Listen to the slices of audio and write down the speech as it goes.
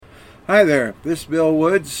Hi there, this is Bill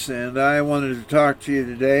Woods, and I wanted to talk to you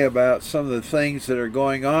today about some of the things that are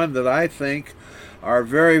going on that I think are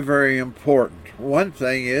very, very important. One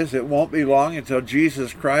thing is, it won't be long until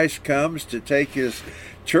Jesus Christ comes to take his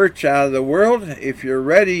church out of the world. If you're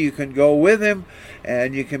ready, you can go with him,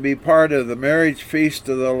 and you can be part of the marriage feast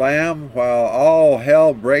of the Lamb while all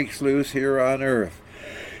hell breaks loose here on earth.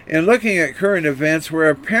 In looking at current events, we're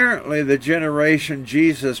apparently the generation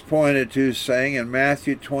Jesus pointed to, saying in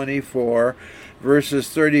Matthew 24, verses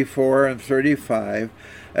 34 and 35,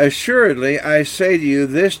 "Assuredly, I say to you,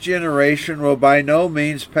 this generation will by no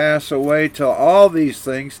means pass away till all these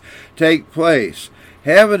things take place.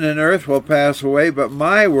 Heaven and earth will pass away, but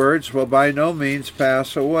my words will by no means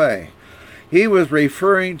pass away." He was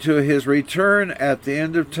referring to his return at the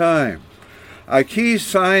end of time. A key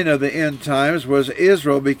sign of the end times was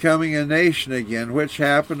Israel becoming a nation again, which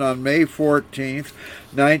happened on May 14th,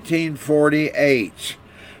 1948.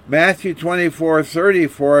 Matthew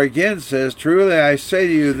 24:34 again says, "Truly I say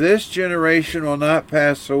to you, this generation will not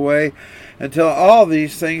pass away until all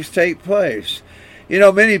these things take place." You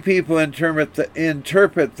know, many people interpret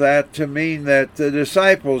that to mean that the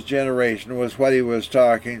disciples' generation was what he was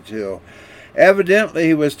talking to. Evidently,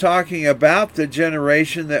 he was talking about the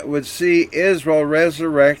generation that would see Israel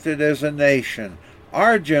resurrected as a nation,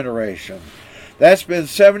 our generation. That's been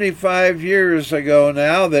 75 years ago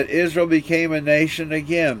now that Israel became a nation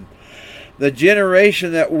again. The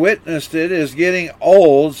generation that witnessed it is getting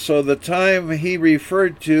old, so the time he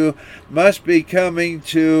referred to must be coming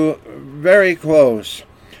to very close.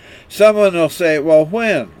 Someone will say, "Well,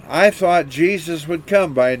 when? I thought Jesus would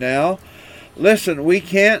come by now." Listen, we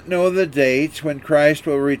can't know the dates when Christ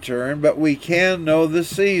will return, but we can know the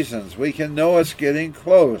seasons. We can know it's getting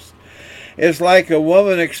close. It's like a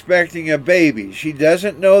woman expecting a baby. She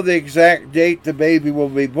doesn't know the exact date the baby will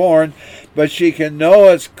be born, but she can know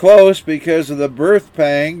it's close because of the birth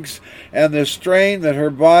pangs and the strain that her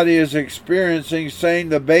body is experiencing, saying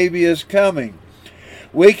the baby is coming.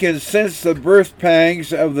 We can sense the birth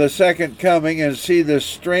pangs of the second coming and see the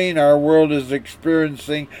strain our world is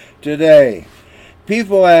experiencing today.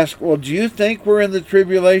 People ask, well, do you think we're in the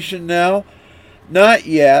tribulation now? Not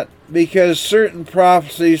yet, because certain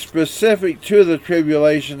prophecies specific to the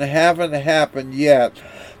tribulation haven't happened yet.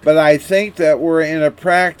 But I think that we're in a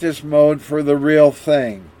practice mode for the real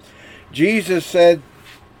thing. Jesus said,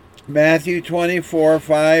 Matthew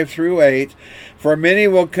 24:5-8, "For many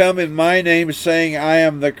will come in my name, saying, I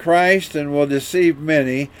am the Christ, and will deceive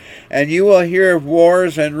many. And you will hear of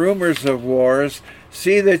wars and rumors of wars.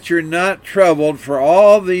 See that you're not troubled, for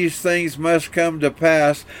all these things must come to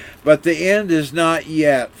pass, but the end is not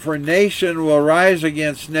yet. For nation will rise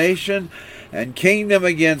against nation, and kingdom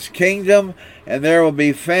against kingdom, and there will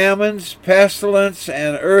be famines, pestilence,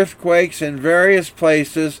 and earthquakes in various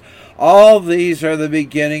places. All these are the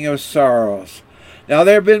beginning of sorrows." Now,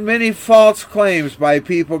 there have been many false claims by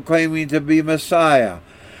people claiming to be Messiah.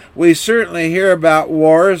 We certainly hear about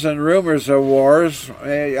wars and rumors of wars.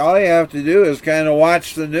 All you have to do is kind of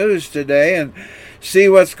watch the news today and see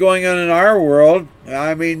what's going on in our world.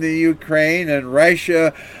 I mean, the Ukraine and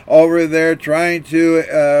Russia over there trying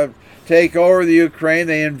to take over the Ukraine.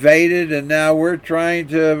 They invaded, and now we're trying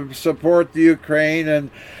to support the Ukraine, and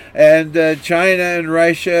China and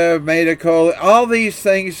Russia have made a coalition. All these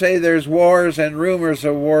things say there's wars and rumors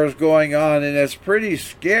of wars going on, and it's pretty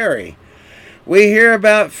scary. We hear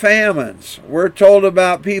about famines. We're told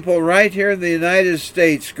about people right here in the United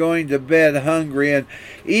States going to bed hungry and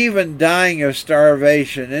even dying of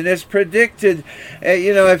starvation. And it's predicted,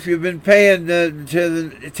 if you've been paying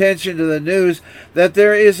attention to the news, that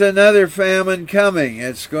there is another famine coming.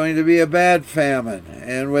 It's going to be a bad famine.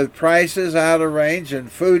 And with prices out of range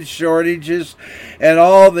and food shortages and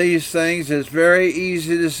all these things, it's very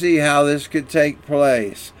easy to see how this could take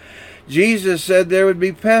place. Jesus said there would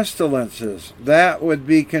be pestilences. That would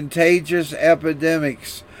be contagious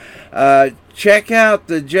epidemics. Check out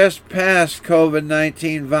the just passed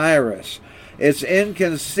COVID-19 virus. It's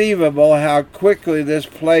inconceivable how quickly this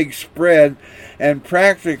plague spread and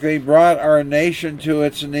practically brought our nation to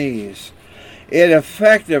its knees. It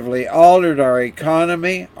effectively altered our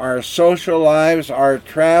economy, our social lives, our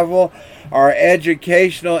travel, our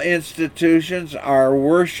educational institutions, our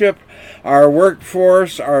worship, our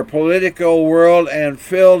workforce, our political world, and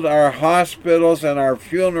filled our hospitals and our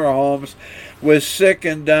funeral homes with sick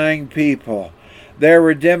and dying people. There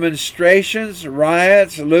were demonstrations,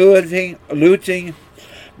 riots, looting,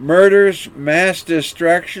 murders, mass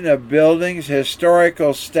destruction of buildings,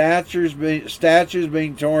 historical statues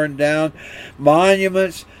being torn down,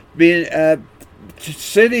 monuments being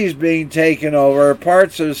cities being taken over,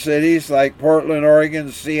 parts of cities like Portland,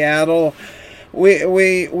 Oregon, Seattle.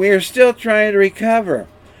 We're still trying to recover.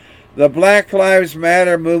 The Black Lives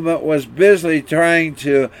Matter movement was busily trying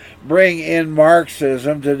to bring in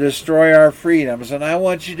Marxism to destroy our freedoms. And I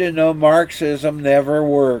want you to know Marxism never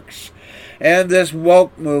works. And this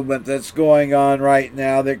woke movement that's going on right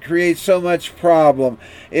now that creates so much problem,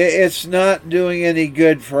 it's not doing any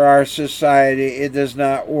good for our society. It does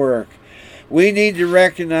not work. We need to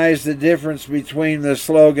recognize the difference between the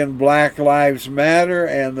slogan Black Lives Matter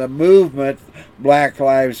and the movement Black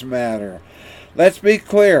Lives Matter. Let's be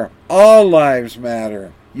clear. All lives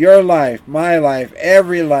matter. Your life, my life,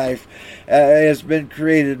 every life has been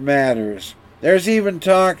created matters. There's even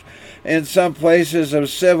talk in some places of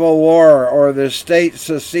civil war or the state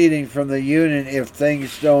seceding from the Union if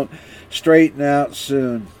things don't straighten out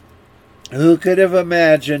soon. Who could have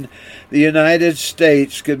imagined the United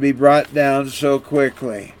States could be brought down so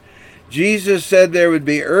quickly? Jesus said there would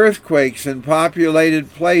be earthquakes in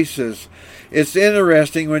populated places. It's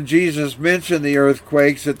interesting when Jesus mentioned the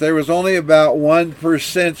earthquakes that there was only about one per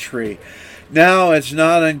century. Now it's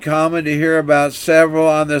not uncommon to hear about several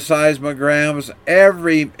on the seismograms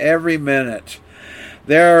every minute.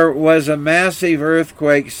 There was a massive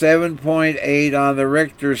earthquake, 7.8 on the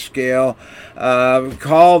Richter scale,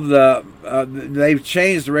 called they've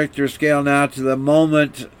changed the Richter scale now to the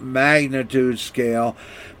moment magnitude scale.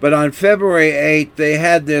 But on February 8th, they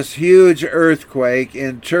had this huge earthquake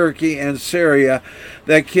in Turkey and Syria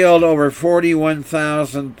that killed over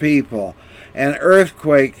 41,000 people. An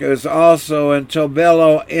earthquake was also in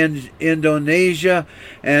Tobelo, Indonesia,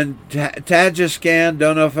 and Tajikistan,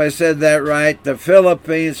 don't know if I said that right, the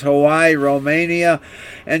Philippines, Hawaii, Romania,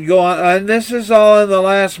 and go on. And this is all in the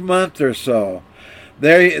last month or so.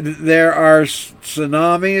 There are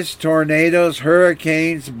tsunamis, tornadoes,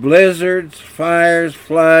 hurricanes, blizzards, fires,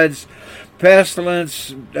 floods,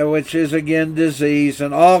 pestilence, which is again disease,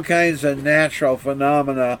 and all kinds of natural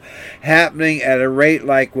phenomena happening at a rate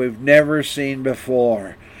like we've never seen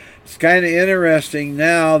before. It's kind of interesting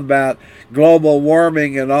now about global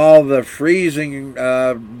warming and all the freezing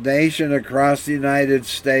nation across the United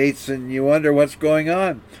States, and you wonder what's going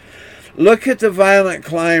on. Look at the violent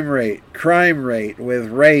crime rate with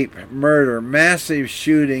rape, murder, massive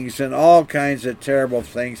shootings, and all kinds of terrible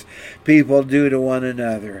things people do to one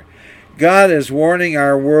another. God is warning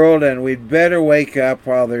our world, and we'd better wake up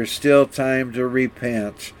while there's still time to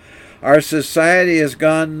repent. Our society has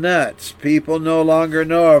gone nuts. People no longer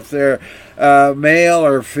know if they're male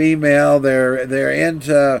or female. They're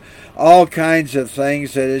into all kinds of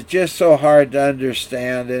things that is just so hard to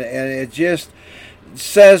understand, and it just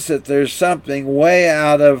says that there's something way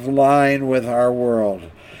out of line with our world.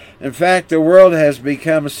 In fact, the world has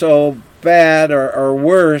become so bad or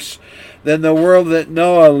worse than the world that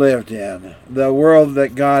Noah lived in, the world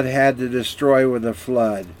that God had to destroy with a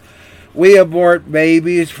flood. We abort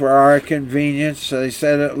babies for our convenience. They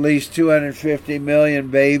said at least 250 million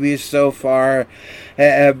babies so far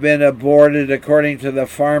have been aborted, according to the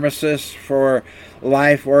Pharmacists for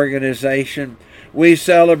Life organization. We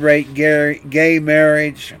celebrate gay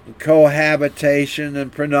marriage, cohabitation,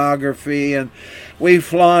 and pornography, and we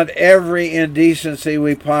flaunt every indecency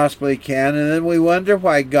we possibly can, and then we wonder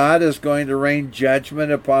why God is going to rain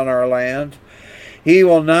judgment upon our land. He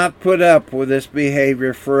will not put up with this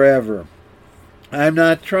behavior forever. I'm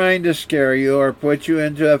not trying to scare you or put you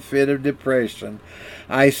into a fit of depression.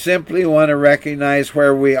 I simply want to recognize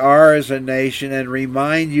where we are as a nation and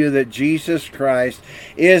remind you that Jesus Christ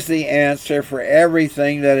is the answer for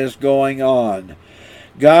everything that is going on.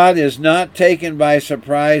 God is not taken by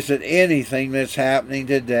surprise at anything that's happening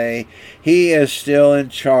today. He is still in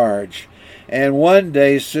charge. And one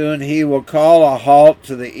day soon he will call a halt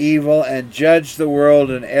to the evil and judge the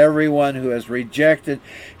world and everyone who has rejected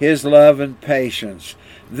his love and patience.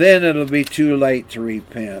 Then it'll be too late to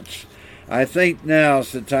repent. I think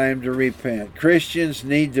now's the time to repent. Christians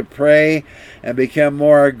need to pray and become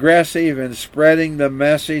more aggressive in spreading the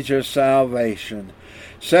message of salvation.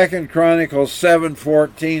 2 Chronicles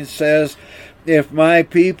 7:14 says, "If my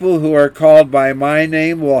people who are called by my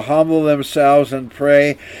name will humble themselves and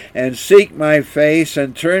pray and seek my face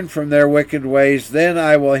and turn from their wicked ways, then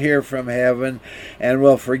I will hear from heaven and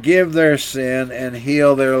will forgive their sin and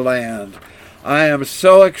heal their land." I am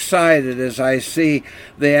so excited as I see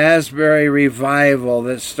the Asbury revival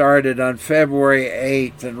that started on February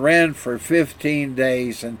 8th and ran for 15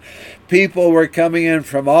 days, and People were coming in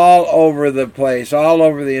from all over the place, all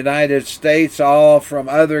over the United States, all from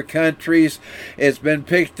other countries. It's been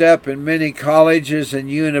picked up in many colleges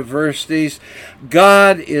and universities.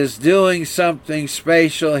 God is doing something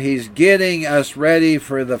special. He's getting us ready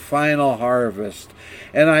for the final harvest.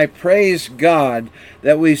 And I praise God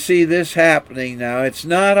that we see this happening now. It's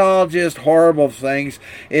not all just horrible things.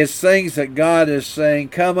 It's things that God is saying,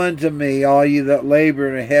 come unto me, all you that labor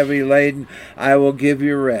and are heavy laden, I will give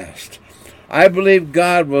you rest. I believe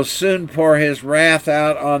God will soon pour his wrath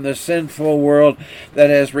out on the sinful world that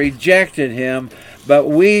has rejected him, but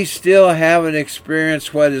we still haven't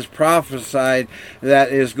experienced what is prophesied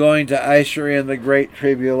that is going to usher in the Great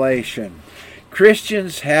Tribulation.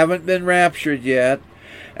 Christians haven't been raptured yet.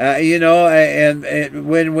 And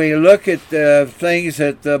when we look at the things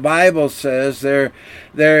that the Bible says, there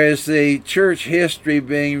is the church history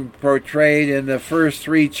being portrayed in the first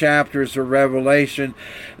 3 chapters of Revelation.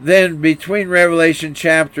 Then between Revelation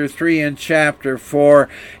chapter 3 and chapter 4,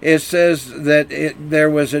 it says that there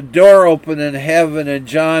was a door open in heaven and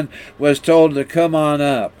John was told to come on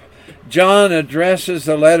up. John addresses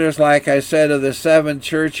the letters, like I said, of the 7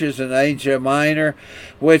 churches in Asia Minor,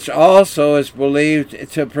 which also is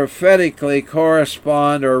believed to prophetically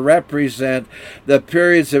correspond or represent the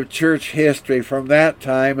periods of church history from that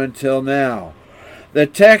time until now. The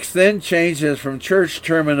text then changes from church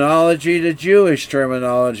terminology to Jewish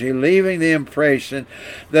terminology, leaving the impression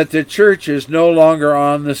that the church is no longer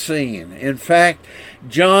on the scene. In fact,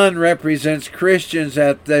 John represents Christians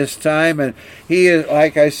at this time, and he is,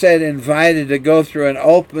 like I said, invited to go through an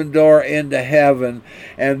open door into heaven,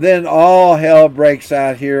 and then all hell breaks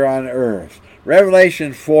out here on earth.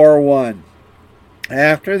 Revelation 4:1.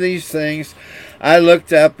 After these things, I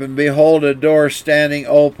looked up, and behold, a door standing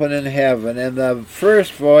open in heaven. And the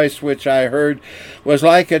first voice which I heard was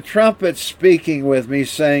like a trumpet speaking with me,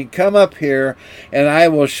 saying, come up here, and I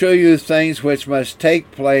will show you things which must take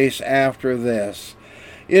place after this.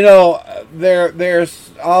 You know,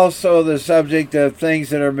 there's also the subject of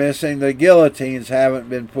things that are missing. The guillotines haven't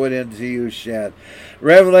been put into use yet.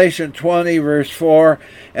 Revelation 20, verse 4,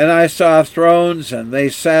 and I saw thrones, and they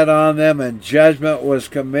sat on them, and judgment was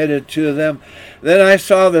committed to them. Then I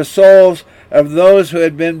saw the souls of those who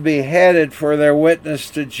had been beheaded for their witness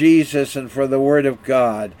to Jesus and for the word of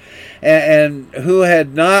God, and who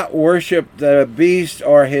had not worshipped the beast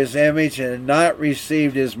or his image, and had not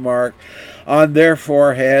received his mark on their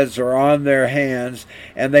foreheads or on their hands,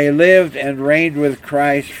 and they lived and reigned with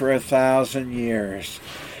Christ for 1,000 years.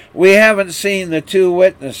 We haven't seen the 2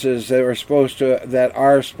 witnesses that are supposed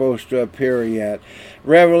to appear yet.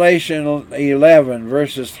 Revelation 11,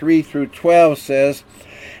 verses 3 through 12 says,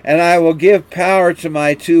 and I will give power to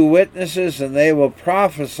my 2 witnesses, and they will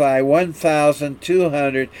prophesy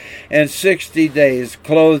 1,260 days,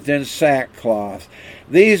 clothed in sackcloth.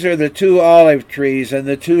 These are the 2 olive trees and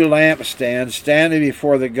the 2 lampstands standing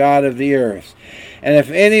before the God of the earth. And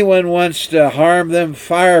if anyone wants to harm them,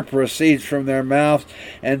 fire proceeds from their mouth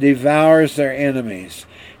and devours their enemies.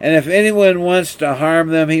 And if anyone wants to harm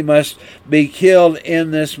them, he must be killed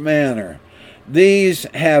in this manner. These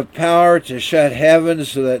have power to shut heaven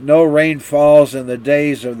so that no rain falls in the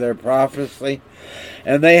days of their prophecy.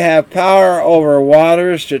 And they have power over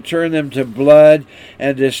waters to turn them to blood,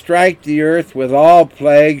 and to strike the earth with all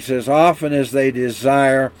plagues as often as they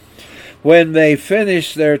desire. When they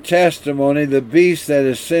finish their testimony, the beast that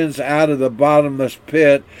ascends out of the bottomless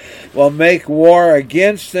pit will make war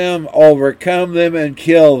against them, overcome them, and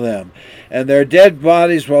kill them. And their dead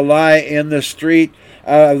bodies will lie in the street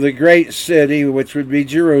of the great city, which would be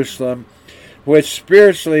Jerusalem, which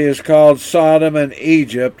spiritually is called Sodom and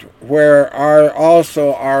Egypt, where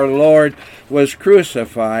also our Lord was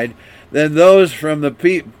crucified. Then those from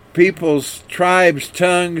the peoples, tribes,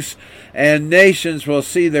 tongues, and nations will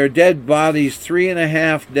see their dead bodies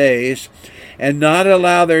 3.5 days, and not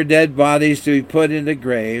allow their dead bodies to be put into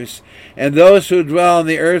graves. And those who dwell on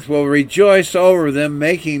the earth will rejoice over them,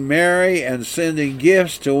 making merry and sending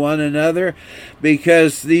gifts to one another,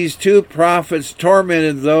 because these 2 prophets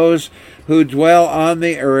tormented those who dwell on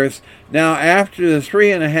the earth. Now after the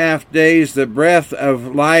 3.5 days, the breath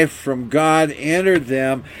of life from God entered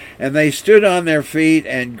them, and they stood on their feet,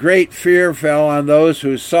 and great fear fell on those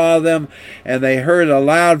who saw them. And they heard a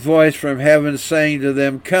loud voice from heaven saying to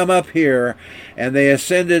them, come up here. And they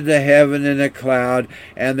ascended to heaven in a cloud,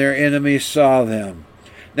 and their enemies saw them.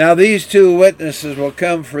 Now these 2 witnesses will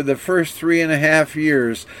come for the first 3.5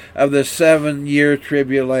 years of the 7-year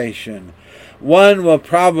tribulation. One will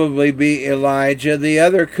probably be Elijah. The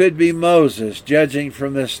other could be Moses, judging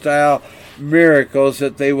from the style miracles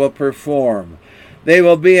that they will perform. They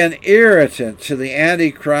will be an irritant to the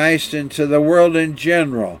Antichrist and to the world in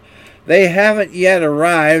general. They haven't yet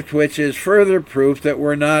arrived, which is further proof that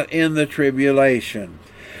we're not in the tribulation.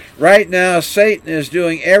 Right now, Satan is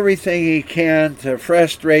doing everything he can to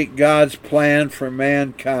frustrate God's plan for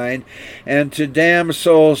mankind and to damn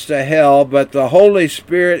souls to hell, but the Holy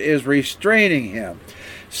Spirit is restraining him.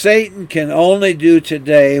 Satan can only do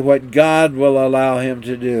today what God will allow him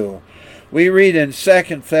to do. We read in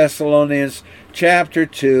 2 Thessalonians chapter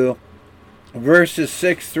 2, verses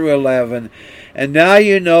 6 through 11, "And now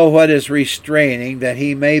you know what is restraining, that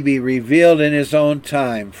he may be revealed in his own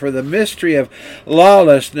time. For the mystery of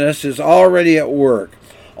lawlessness is already at work.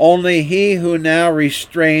 Only he who now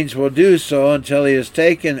restrains will do so until he is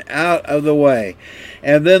taken out of the way.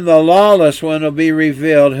 And then the lawless one will be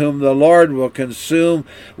revealed, whom the Lord will consume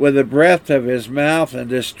with the breath of his mouth and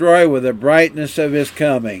destroy with the brightness of his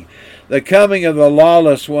coming. The coming of the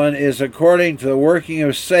lawless one is according to the working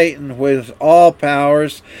of Satan with all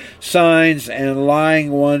powers, signs, and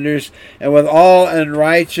lying wonders, and with all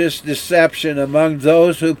unrighteous deception among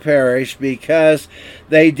those who perish, because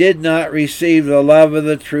they did not receive the love of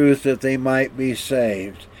the truth that they might be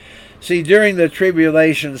saved." See, during the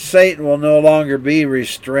tribulation, Satan will no longer be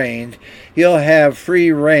restrained. He'll have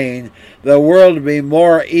free reign. The world will be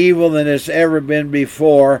more evil than it's ever been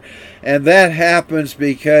before. And that happens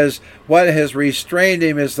because what has restrained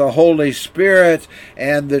him is the Holy Spirit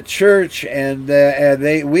and the church. And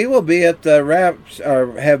we will be at the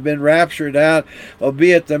have been raptured out, will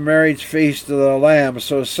be at the marriage feast of the Lamb.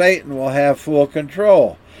 So Satan will have full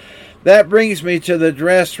control. That brings me to the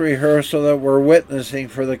dress rehearsal that we're witnessing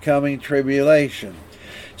for the coming tribulation.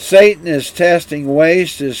 Satan is testing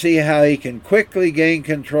ways to see how he can quickly gain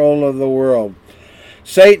control of the world.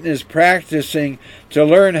 Satan is practicing to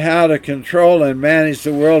learn how to control and manage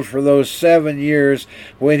the world for those 7 years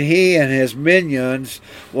when he and his minions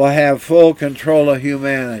will have full control of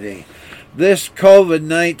humanity. This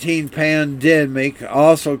COVID-19 pandemic,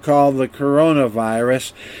 also called the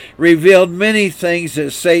coronavirus, revealed many things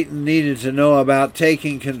that Satan needed to know about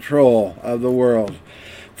taking control of the world.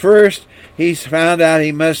 First, he's found out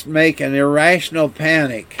he must make an irrational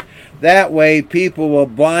panic. That way, people will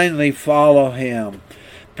blindly follow him.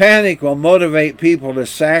 Panic will motivate people to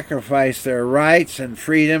sacrifice their rights and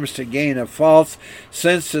freedoms to gain a false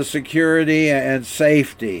sense of security and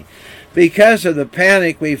safety. Because of the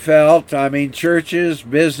panic we felt, churches,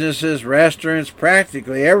 businesses, restaurants,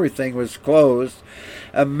 practically everything was closed.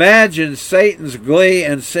 Imagine Satan's glee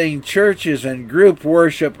in seeing churches and group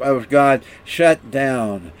worship of God shut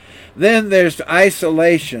down. Then there's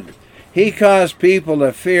isolation. He caused people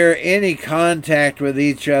to fear any contact with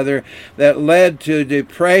each other that led to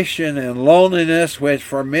depression and loneliness, which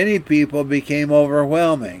for many people became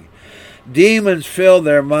overwhelming. Demons filled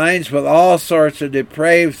their minds with all sorts of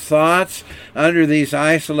depraved thoughts under these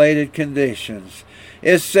isolated conditions.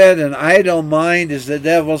 It's said an idle mind is the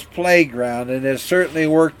devil's playground, and it certainly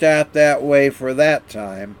worked out that way for that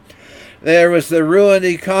time. There was the ruined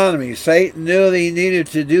economy. Satan knew that he needed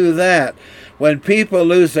to do that. When people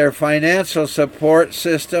lose their financial support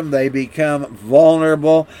system, they become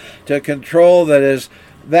vulnerable to control. That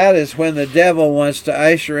is when the devil wants to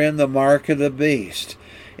usher in the mark of the beast.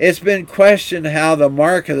 It's been questioned how the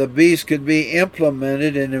mark of the beast could be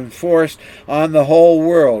implemented and enforced on the whole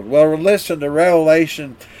world. Well, listen to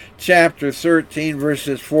Revelation chapter 13,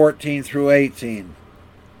 verses 14 through 18.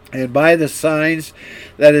 "And by the signs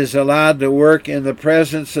that is allowed to work in the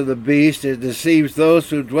presence of the beast, it deceives those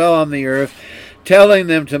who dwell on the earth, telling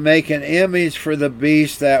them to make an image for the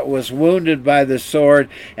beast that was wounded by the sword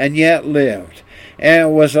and yet lived.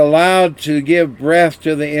 And was allowed to give breath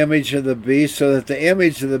to the image of the beast, so that the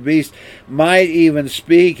image of the beast might even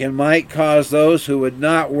speak and might cause those who would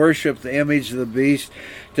not worship the image of the beast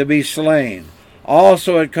to be slain.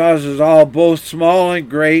 Also it causes all, both small and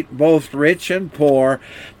great, both rich and poor,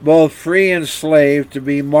 both free and slave, to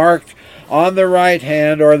be marked on the right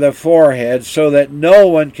hand or the forehead, so that no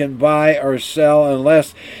one can buy or sell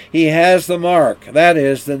unless he has the mark, that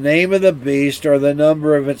is, the name of the beast or the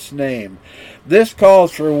number of its name. This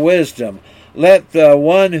calls for wisdom. Let the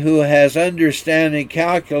one who has understanding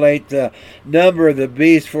calculate the number of the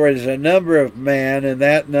beast, for it is a number of man, and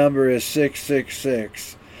that number is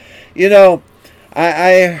 666.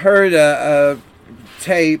 I heard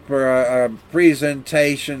tape or a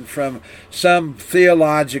presentation from some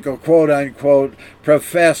theological quote-unquote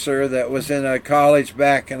professor that was in a college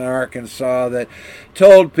back in Arkansas that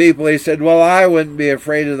told people, he said, well, I wouldn't be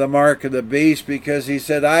afraid of the mark of the beast because he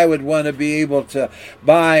said I would want to be able to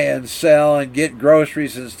buy and sell and get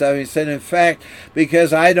groceries and stuff. He said, in fact,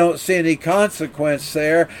 because I don't see any consequence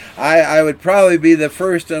there, I would probably be the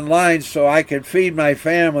first in line so I could feed my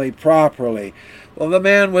family properly. Well, the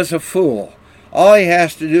man was a fool. All he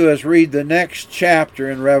has to do is read the next chapter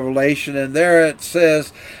in Revelation, and there it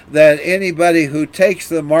says that anybody who takes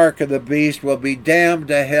the mark of the beast will be damned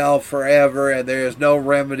to hell forever, and there is no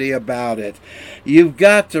remedy about it. You've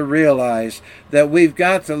got to realize that we've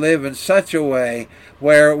got to live in such a way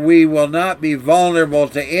where we will not be vulnerable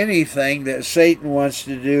to anything that Satan wants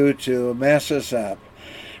to do to mess us up.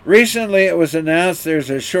 Recently it was announced there's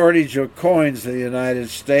a shortage of coins in the United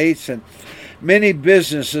States, and many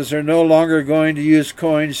businesses are no longer going to use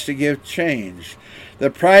coins to give change.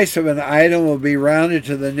 The price of an item will be rounded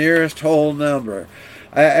to the nearest whole number.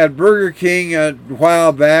 At Burger King a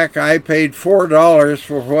while back, I paid $4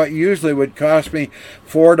 for what usually would cost me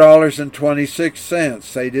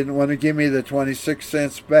 $4.26. They didn't want to give me the 26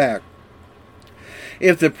 cents back.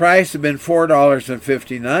 If the price had been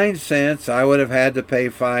 $4.59, I would have had to pay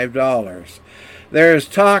 $5. There is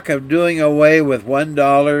talk of doing away with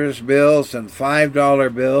 $1 bills and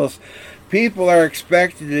 $5 bills. People are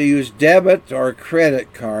expected to use debit or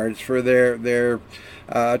credit cards for their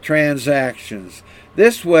transactions.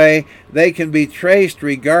 This way, they can be traced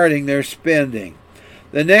regarding their spending.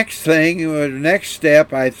 The next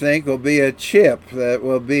step, I think, will be a chip that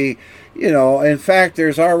will be, in fact,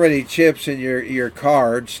 there's already chips in your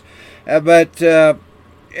cards,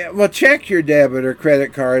 well, check your debit or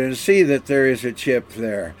credit card and see that there is a chip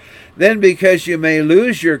there. Then, because you may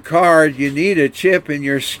lose your card, you need a chip in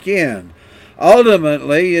your skin.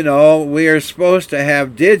 Ultimately, we are supposed to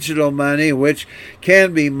have digital money, which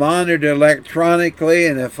can be monitored electronically,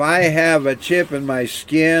 and if I have a chip in my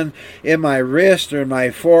skin, in my wrist or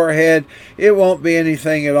my forehead, it won't be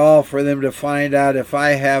anything at all for them to find out if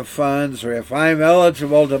I have funds or if I'm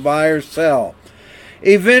eligible to buy or sell.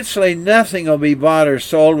 Eventually, nothing will be bought or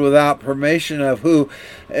sold without permission of who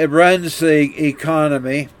runs the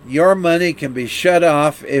economy. Your money can be shut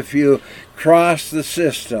off if you cross the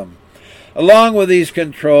system. Along with these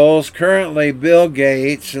controls, currently Bill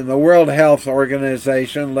Gates and the World Health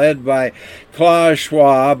Organization, led by Klaus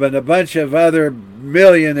Schwab and a bunch of other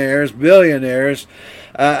billionaires,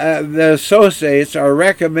 the associates are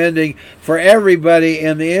recommending for everybody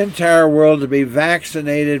in the entire world to be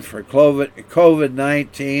vaccinated for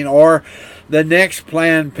COVID-19 or the next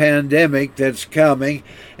planned pandemic that's coming,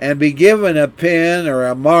 and be given a pin or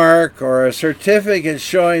a mark or a certificate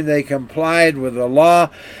showing they complied with the law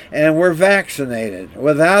and were vaccinated.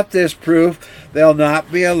 Without this proof, they'll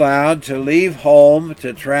not be allowed to leave home,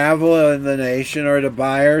 to travel in the nation, or to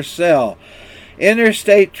buy or sell.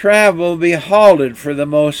 Interstate travel will be halted for the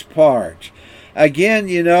most part. Again,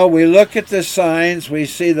 we look at the signs, we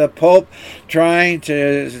see the Pope trying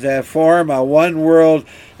to form a one-world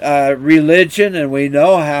religion, and we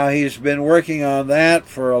know how he's been working on that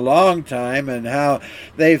for a long time and how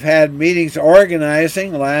they've had meetings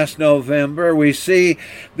organizing last November. We see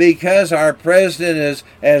because our president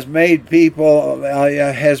has made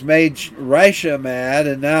Russia mad,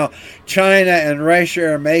 and now China and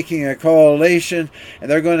Russia are making a coalition, and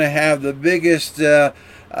they're going to have the biggest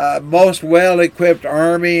most well-equipped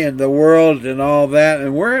army in the world and all that,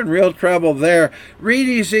 and we're in real trouble there. Read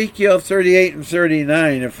Ezekiel 38 and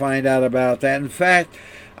 39 to find out about that. In fact,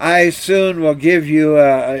 I soon will give you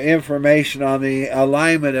information on the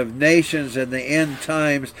alignment of nations in the end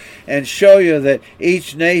times and show you that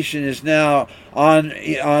each nation is now on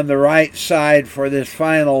the right side for this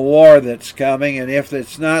final war that's coming, and if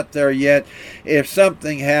it's not there yet, if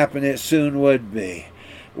something happened, it soon would be.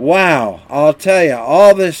 Wow, I'll tell you,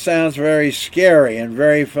 all this sounds very scary and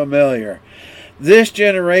very familiar. This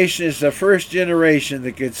generation is the first generation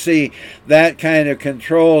that could see that kind of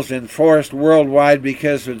controls enforced worldwide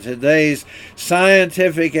because of today's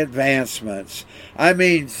scientific advancements. I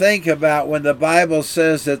mean, think about when the Bible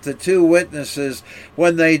says that the two witnesses,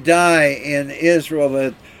 when they die in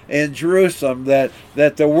Israel, in Jerusalem, that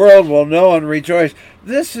the world will know and rejoice.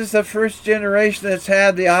 This is the first generation that's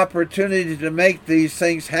had the opportunity to make these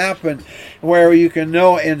things happen, where you can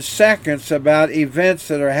know in seconds about events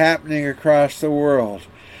that are happening across the world.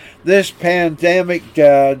 This pandemic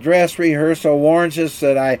dress rehearsal warns us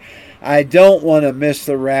that I don't want to miss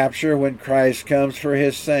the rapture when Christ comes for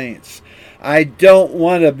his saints. I don't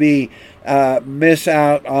want to be miss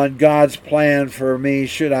out on God's plan for me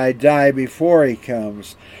should I die before he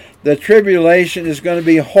comes. The tribulation is going to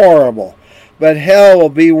be horrible, but hell will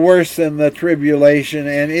be worse than the tribulation,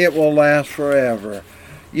 and it will last forever.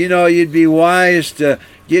 You know, you'd be wise to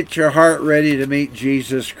get your heart ready to meet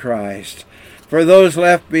Jesus Christ. For those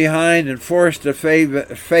left behind and forced to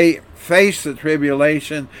face the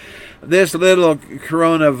tribulation, this little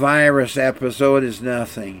coronavirus episode is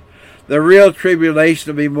nothing. The real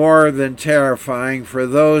tribulation will be more than terrifying for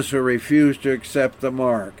those who refuse to accept the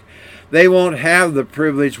mark. They won't have the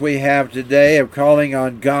privilege we have today of calling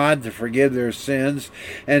on God to forgive their sins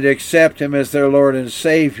and to accept him as their Lord and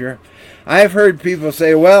Savior. I've heard people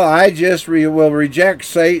say, well, I just will reject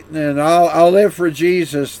Satan and I'll live for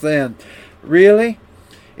Jesus then. Really?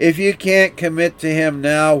 If you can't commit to him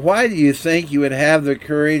now, why do you think you would have the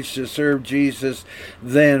courage to serve Jesus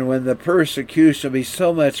then when the persecution will be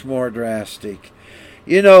so much more drastic?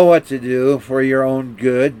 You know what to do for your own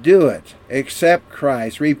good. Do it. Accept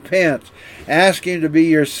Christ. Repent. Ask him to be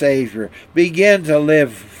your Savior. Begin to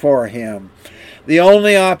live for him. The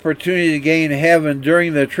only opportunity to gain heaven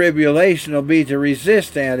during the tribulation will be to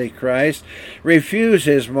resist Antichrist, refuse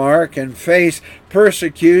his mark, and face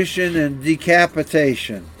persecution and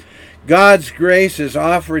decapitation. God's grace is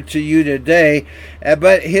offered to you today,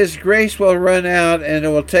 but his grace will run out, and it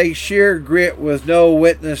will take sheer grit with no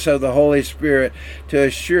witness of the Holy Spirit to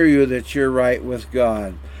assure you that you're right with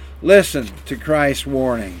God. Listen to Christ's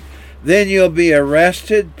warning. Then you'll be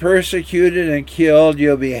arrested, persecuted, and killed.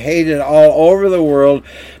 You'll be hated all over the world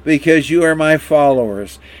because you are my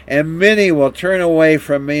followers. And many will turn away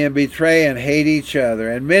from me and betray and hate each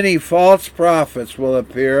other. And many false prophets will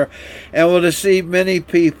appear and will deceive many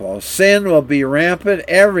people. Sin will be rampant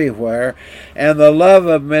everywhere, and the love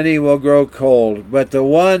of many will grow cold. But the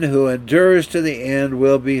one who endures to the end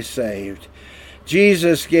will be saved.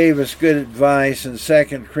 Jesus gave us good advice in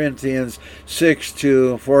 2 Corinthians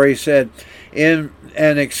 6:2, for he said, in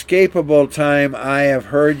an escapable time I have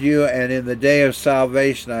heard you, and in the day of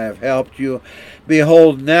salvation I have helped you.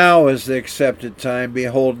 Behold, now is the accepted time.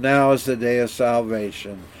 Behold, now is the day of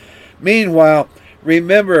salvation. Meanwhile,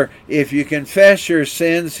 remember, if you confess your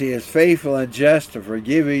sins, he is faithful and just to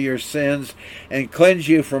forgive you your sins and cleanse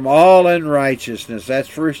you from all unrighteousness. That's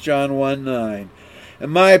 1 John 1:9.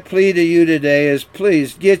 And my plea to you today is,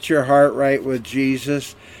 please get your heart right with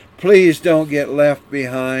Jesus. Please don't get left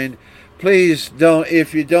behind. Please don't,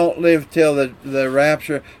 if you don't live till the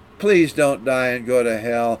rapture, please don't die and go to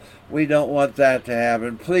hell. We don't want that to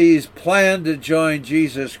happen. Please plan to join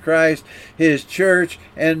Jesus Christ, his church,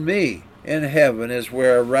 and me in heaven as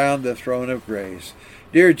we're around the throne of grace.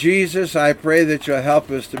 Dear Jesus, I pray that you'll help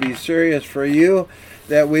us to be serious for you,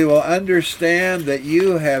 that we will understand that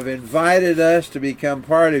you have invited us to become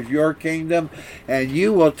part of your kingdom, and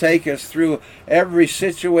you will take us through every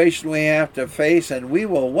situation we have to face, and we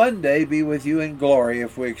will one day be with you in glory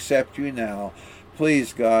if we accept you now.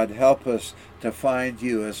 Please, God, help us to find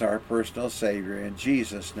you as our personal Savior. In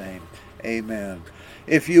Jesus' name, amen.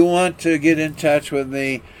 If you want to get in touch with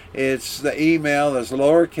me, it's the email is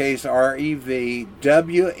lowercase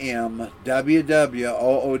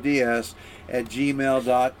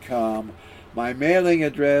revwwoods@gmail.com. My mailing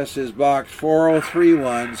address is Box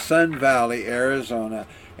 4031, Sun Valley, Arizona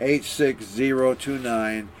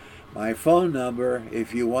 86029. My phone number,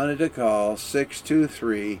 if you wanted to call,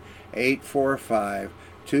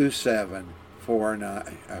 623-845-2741.